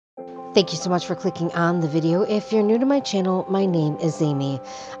Thank you so much for clicking on the video. If you're new to my channel, my name is Amy.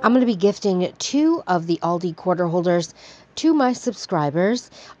 I'm going to be gifting 2 of the Aldi quarter holders to my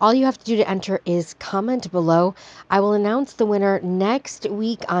subscribers. All you have to do to enter is comment below. I will announce the winner next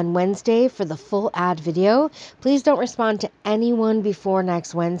week on Wednesday for the full ad video. Please don't respond to anyone before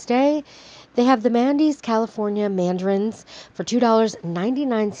next Wednesday. They have the Mandy's California mandarins for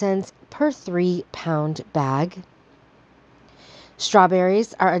 $2.99 per 3-pound bag.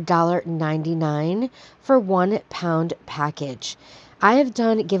 Strawberries are $1.99 for 1-pound package. I have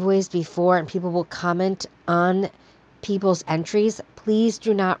done giveaways before and people will comment on people's entries. Please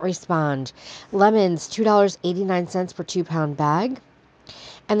do not respond. Lemons, $2.89 per 2-pound bag.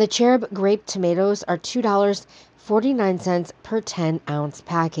 And the cherub grape tomatoes are $2.49 per 10-ounce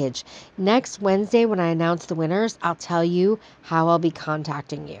package. Next Wednesday, when I announce the winners, I'll tell you how I'll be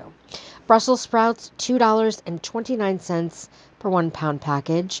contacting you. Brussels sprouts, $2.29 per 1-pound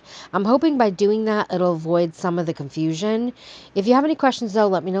package. I'm hoping by doing that, it'll avoid some of the confusion. If you have any questions, though,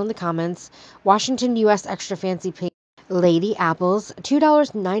 let me know in the comments. Washington, U.S. Extra Fancy Pink Lady Apples,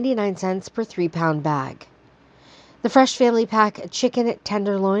 $2.99 per 3-pound bag. The Fresh Family Pack chicken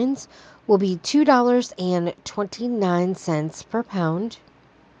tenderloins will be $2.29 per pound.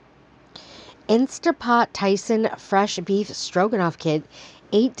 Instapot Tyson Fresh Beef Stroganoff Kit,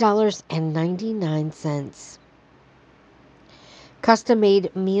 $8.99. Custom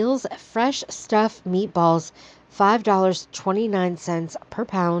Made Meals Fresh Stuffed Meatballs, $5.29 per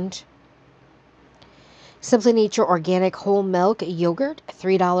pound. Simply Nature Organic Whole Milk Yogurt,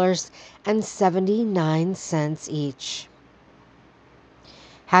 $3.79 each.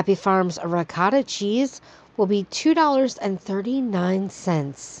 Happy Farms Ricotta Cheese will be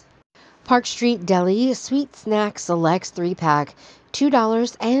 $2.39. Park Street Deli Sweet Snack Selects 3-pack,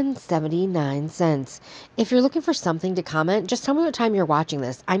 $2.79. If you're looking for something to comment, just tell me what time you're watching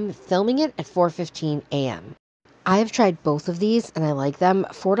this. I'm filming it at 4:15 a.m. I have tried both of these and I like them.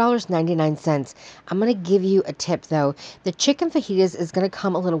 $4.99. I'm going to give you a tip though. The chicken fajitas is going to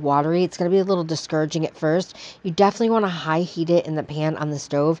come a little watery. It's going to be a little discouraging at first. You definitely want to high heat it in the pan on the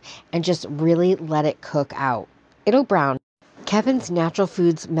stove and just really let it cook out. It'll brown. Kevin's Natural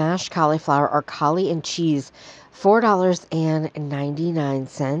Foods mashed cauliflower or cauli and cheese,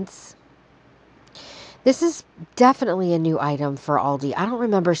 $4.99. This is definitely a new item for Aldi. I don't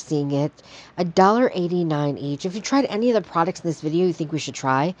remember seeing it. $1.89 each. If you tried any of the products in this video you think we should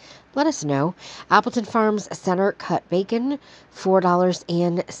try, let us know. Appleton Farms Center Cut Bacon,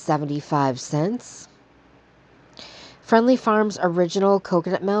 $4.75. Friendly Farms Original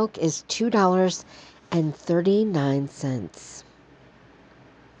Coconut Milk is $2.39.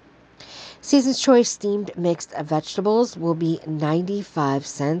 Season's Choice Steamed Mixed Vegetables will be 95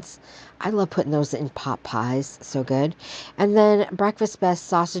 cents. I love putting those in pot pies. So good. And then Breakfast Best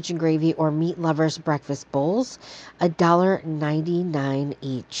Sausage and Gravy or Meat Lovers Breakfast Bowls, $1.99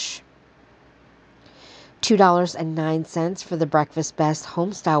 each. $2.09 for the Breakfast Best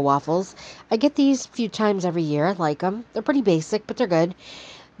Homestyle Waffles. I get these a few times every year. I like them. They're pretty basic, but they're good.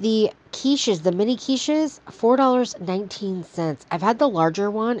 The quiches, the mini quiches, $4.19. I've had the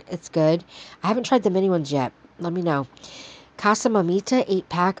larger one. It's good. I haven't tried the mini ones yet. Let me know. Casa Mamita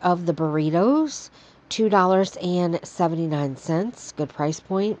 8-pack of the burritos, $2.79. Good price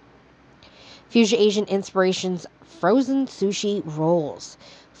point. Fuchsia Asian Inspirations frozen sushi rolls,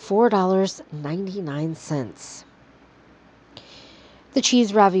 $4.99. The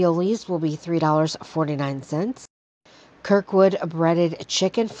cheese raviolis will be $3.49. Kirkwood breaded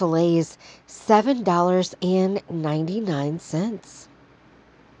chicken fillets, $7.99.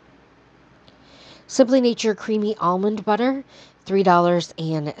 Simply Nature creamy almond butter,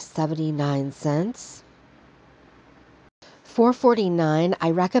 $3.79. $4.49.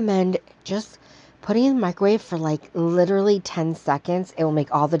 I recommend just putting in the microwave for like literally 10 seconds. It will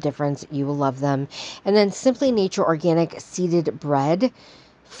make all the difference. You will love them. And then Simply Nature Organic Seeded Bread,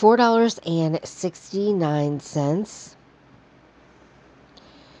 $4.69.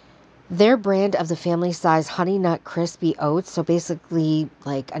 Their brand of the family size Honey Nut Crispy Oats, so basically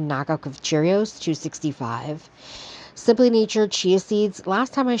like a knockoff of Cheerios, $2.65. Simply Nature Chia Seeds.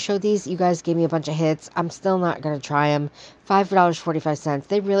 Last time I showed these, you guys gave me a bunch of hits. I'm still not going to try them. $5.45.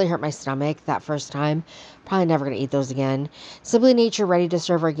 They really hurt my stomach that first time. Probably never going to eat those again. Simply Nature Ready to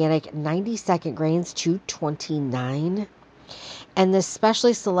Serve Organic 90-second grains, $2.29. And this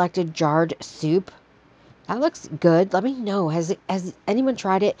specially selected jarred soup, that looks good. Let me know. Has anyone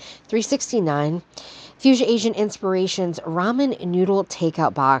tried it? $3.69. Fuchsia Asian Inspirations Ramen Noodle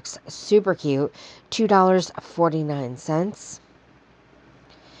Takeout Box. Super cute. $2.49.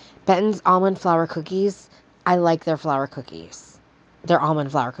 Benton's Almond Flour Cookies. I like their flour cookies. They're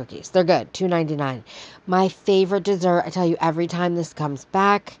almond flour cookies. They're good. $2.99. My favorite dessert, I tell you every time this comes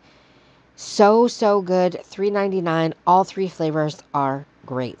back. So, so good. $3.99. All three flavors are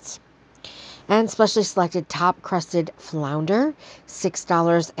great. And specially selected top crusted flounder,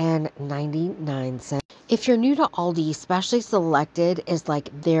 $6.99. If you're new to Aldi, specially selected is like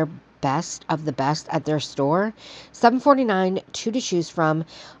their best of the best at their store. $7.49, two to choose from.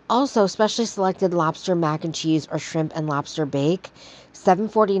 Also, specially selected lobster mac and cheese or shrimp and lobster bake,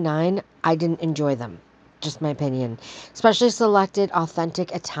 $7.49. I didn't enjoy them. Just my opinion. Specially selected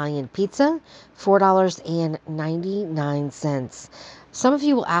authentic Italian pizza, $4.99. Some of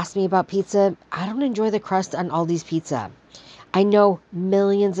you will ask me about pizza. I don't enjoy the crust on Aldi's pizza. I know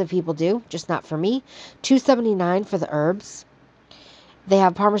millions of people do, just not for me. $2.79 for the herbs. They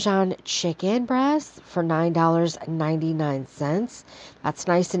have Parmesan chicken breast for $9.99. That's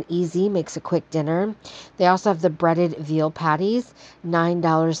nice and easy, makes a quick dinner. They also have the breaded veal patties,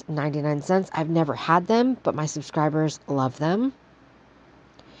 $9.99. I've never had them, but my subscribers love them.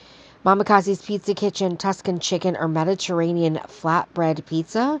 Mamakazi's Pizza Kitchen Tuscan chicken or Mediterranean flatbread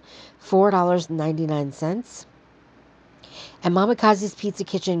pizza, $4.99. And Mamakazi's Pizza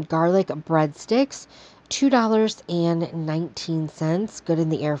Kitchen garlic breadsticks, $2.19. Good in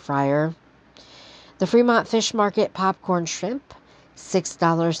the air fryer. The Fremont Fish Market popcorn shrimp,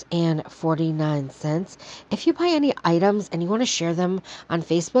 $6.49. If you buy any items and you want to share them on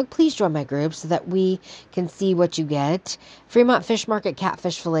Facebook, please join my group so that we can see what you get. Fremont Fish Market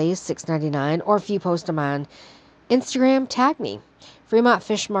catfish fillets, $6.99. Or if you post them on Instagram, tag me. Fremont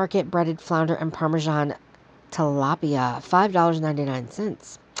Fish Market breaded flounder and Parmesan tilapia,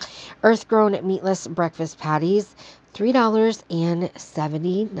 $5.99. Earth-grown meatless breakfast patties,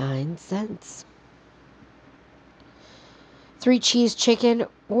 $3.79. 3 cheese chicken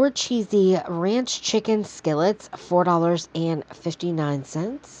or cheesy ranch chicken skillets,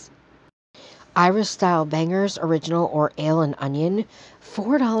 $4.59. Irish style bangers, original or ale and onion,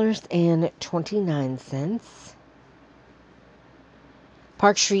 $4.29.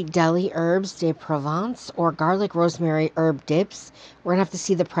 Park Street Deli herbs de Provence or garlic rosemary herb dips. We're going to have to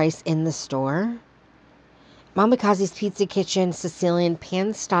see the price in the store. Mamakazi's Pizza Kitchen Sicilian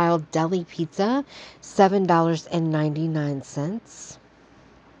pan-style deli pizza, $7.99.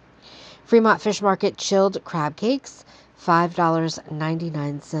 Fremont Fish Market chilled crab cakes,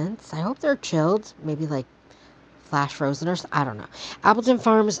 $5.99. I hope they're chilled, maybe like flash frozen or I don't know. Appleton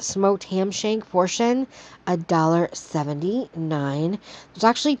Farms smoked ham shank portion, $1.79. There's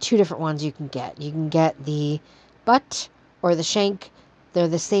actually 2 different ones you can get. You can get the butt or the shank. They're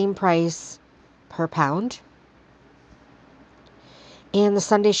the same price per pound. And the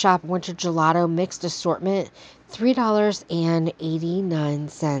Sunday Shop Winter Gelato Mixed Assortment,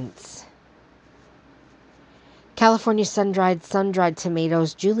 $3.89. California sun-dried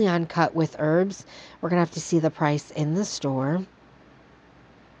tomatoes, julienne cut with herbs. We're going to have to see the price in the store.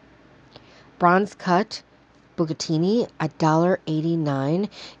 Bronze cut bucatini, $1.89.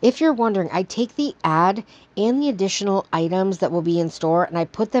 If you're wondering, I take the ad and the additional items that will be in store and I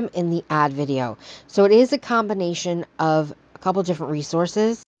put them in the ad video. So it is a combination of a couple different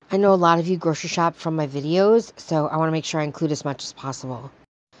resources. I know a lot of you grocery shop from my videos, so I want to make sure I include as much as possible.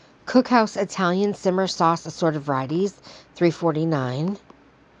 Cookhouse Italian simmer sauce assorted varieties, $3.49.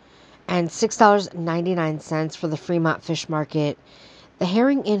 And $6.99 for the Fremont Fish Market. The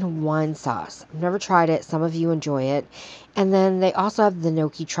herring in wine sauce. I've never tried it. Some of you enjoy it. And then they also have the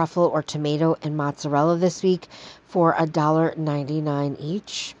gnocchi truffle or tomato and mozzarella this week for $1.99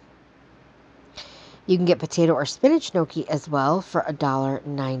 each. You can get potato or spinach gnocchi as well for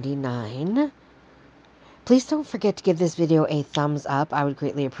 $1.99. Please don't forget to give this video a thumbs up. I would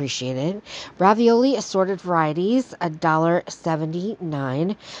greatly appreciate it. Ravioli assorted varieties,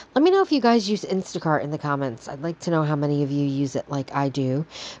 $1.79. Let me know if you guys use Instacart in the comments. I'd like to know how many of you use it like I do.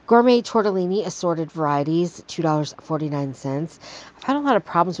 Gourmet tortellini assorted varieties, $2.49. I've had a lot of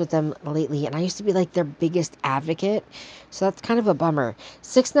problems with them lately, and I used to be like their biggest advocate, so that's kind of a bummer.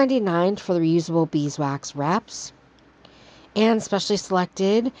 $6.99 for the reusable beeswax wraps. And specially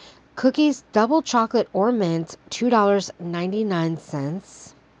selected cookies, double chocolate or mint,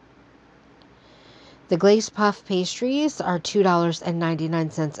 $2.99. The glazed puff pastries are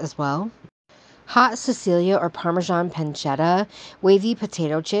 $2.99 as well. Hot Sicilia or Parmesan pancetta, wavy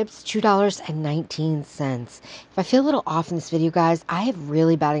potato chips, $2.19. If I feel a little off in this video, guys, I have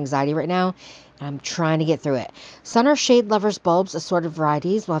really bad anxiety right now, and I'm trying to get through it. Sun or Shade Lovers bulbs, assorted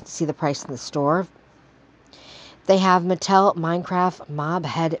varieties. We'll have to see the price in the store. They have Mattel Minecraft Mob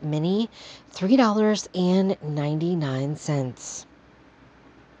Head Mini, $3.99.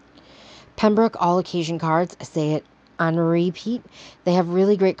 Pembroke All Occasion Cards, say it on repeat. They have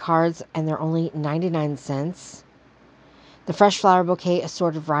really great cards, and they're only 99 cents. The fresh flower bouquet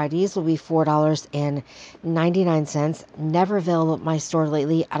assorted varieties will be $4.99. Never available at my store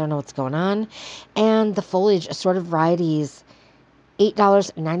lately. I don't know what's going on. And the foliage assorted varieties,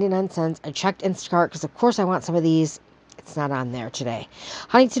 $8.99. I checked Instacart because, of course, I want some of these. It's not on there today.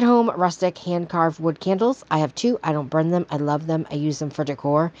 Huntington Home rustic hand-carved wood candles. I have 2. I don't burn them. I love them. I use them for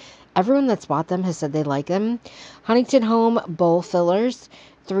decor. Everyone that's bought them has said they like them. Huntington Home bowl fillers,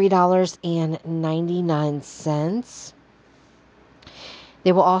 $3.99.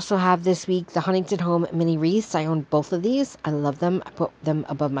 They will also have this week the Huntington Home mini wreaths. I own both of these. I love them. I put them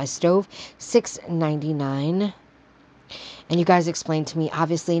above my stove. $6.99. And you guys explained to me,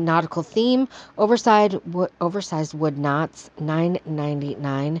 obviously, nautical theme, oversized wood knots,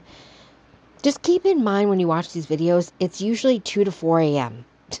 $9.99. Just keep in mind when you watch these videos, it's usually 2 to 4 a.m.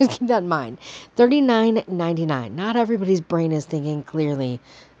 Just keep that in mind. $39.99. Not everybody's brain is thinking clearly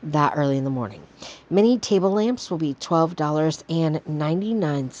that early in the morning. Mini table lamps will be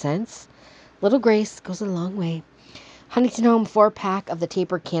 $12.99. Little grace goes a long way. Huntington Home 4-pack of the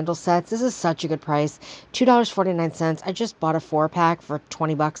taper candle sets. This is such a good price. $2.49. I just bought a 4-pack for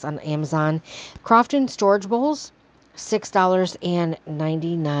 $20 on Amazon. Crofton storage bowls,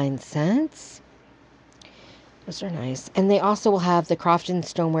 $6.99. Those are nice. And they also will have the Crofton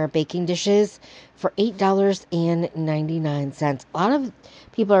stoneware baking dishes for $8.99. A lot of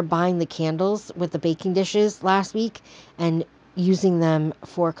people are buying the candles with the baking dishes last week and using them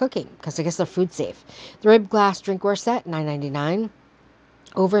for cooking because I guess they're food safe. The rib glass drinkware set, $9.99.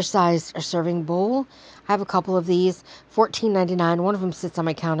 Oversized serving bowl. I have a couple of these, $14.99. One of them sits on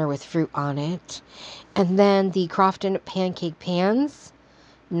my counter with fruit on it. And then the Crofton pancake pans,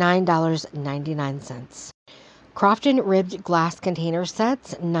 $9.99. Crofton ribbed glass container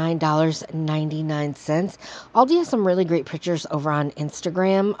sets, $9.99. Aldi has some really great pictures over on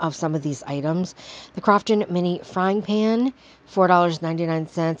Instagram of some of these items. The Crofton mini frying pan,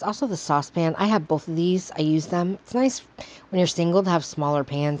 $4.99. Also the saucepan. I have both of these. I use them. It's nice when you're single to have smaller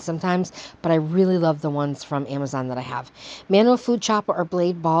pans sometimes, but I really love the ones from Amazon that I have. Manual food chopper or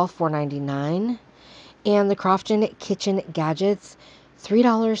blade ball, $4.99. And the Crofton kitchen gadgets,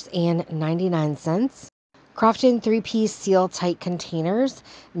 $3.99. Crofton 3-piece seal tight containers,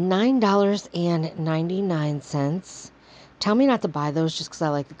 $9.99. Tell me not to buy those just because I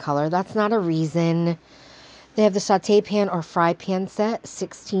like the color. That's not a reason. They have the saute pan or fry pan set,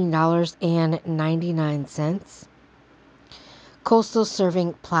 $16.99. Coastal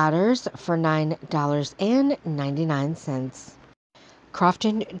serving platters for $9.99.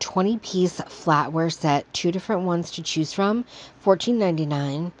 Crofton 20-piece flatware set, 2 different ones to choose from,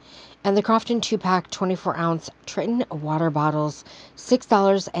 $14.99. And the Crofton 2-pack 24-ounce Triton water bottles,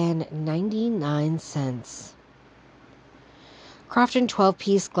 $6.99. Crofton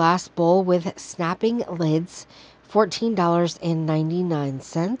 12-piece glass bowl with snapping lids,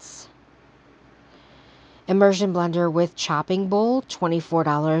 $14.99. Immersion blender with chopping bowl,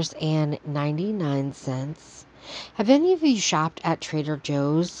 $24.99. Have any of you shopped at Trader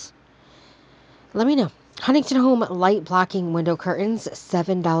Joe's? Let me know. Huntington Home light blocking window curtains,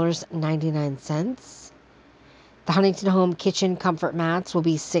 $7.99. The Huntington Home kitchen comfort mats will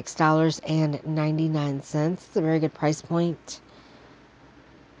be $6.99. It's a very good price point.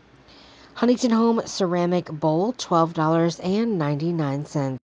 Huntington Home ceramic bowl,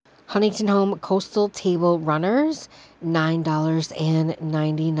 $12.99. Huntington Home coastal table runners,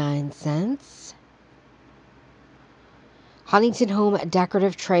 $9.99. Huntington Home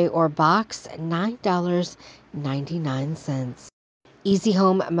decorative tray or box, $9.99. Easy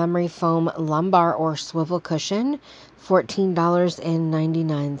Home memory foam lumbar or swivel cushion,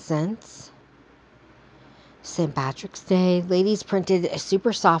 $14.99. St. Patrick's Day, ladies printed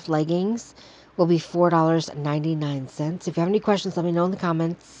super soft leggings will be $4.99. If you have any questions, let me know in the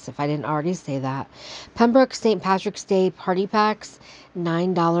comments if I didn't already say that. Pembroke St. Patrick's Day party packs,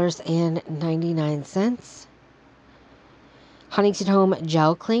 $9.99. Huntington Home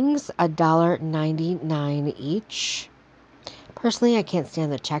gel clings, $1.99 each. Personally, I can't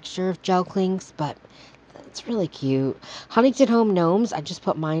stand the texture of gel clings, but it's really cute. Huntington Home gnomes, I just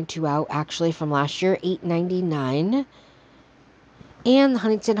put mine 2 out actually from last year, $8.99. And the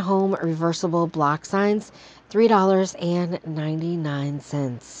Huntington Home reversible block signs,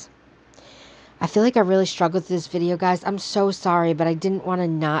 $3.99. I feel like I really struggled with this video, guys. I'm so sorry, but I didn't want to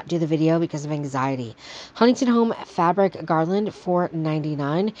not do the video because of anxiety. Huntington Home fabric garland,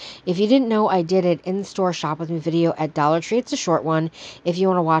 $4.99. If you didn't know, I did an in-store shop with me video at Dollar Tree. It's a short one. If you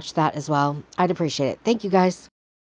want to watch that as well, I'd appreciate it. Thank you, guys.